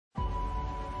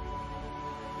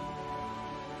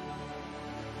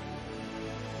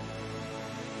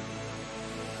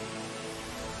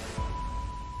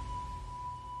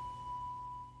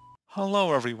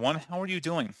Hello everyone, how are you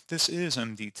doing? This is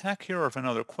MD Tech here with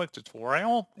another quick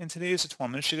tutorial. In today's tutorial,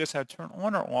 I'm going to show you guys how to turn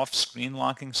on or off screen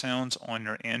locking sounds on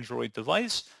your Android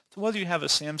device. So whether you have a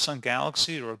Samsung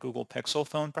Galaxy or a Google Pixel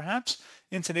phone perhaps,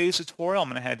 in today's tutorial I'm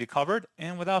going to have you covered.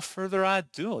 And without further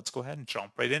ado, let's go ahead and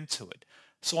jump right into it.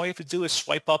 So all you have to do is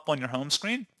swipe up on your home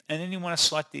screen, and then you want to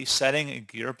select the setting and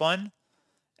gear button.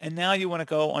 And now you want to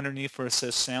go underneath where it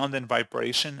says sound and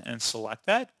vibration and select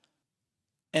that.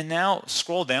 And now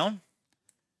scroll down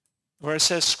where it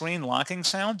says screen locking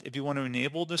sound. If you want to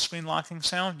enable the screen locking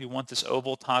sound, you want this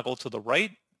oval toggle to the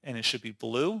right, and it should be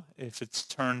blue. If it's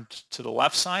turned to the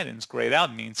left side and it's grayed out,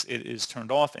 it means it is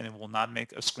turned off and it will not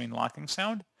make a screen locking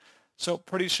sound. So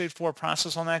pretty straightforward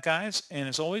process on that, guys. And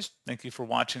as always, thank you for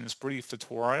watching this brief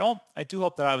tutorial. I do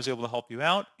hope that I was able to help you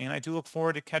out, and I do look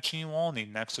forward to catching you all in the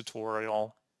next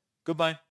tutorial. Goodbye.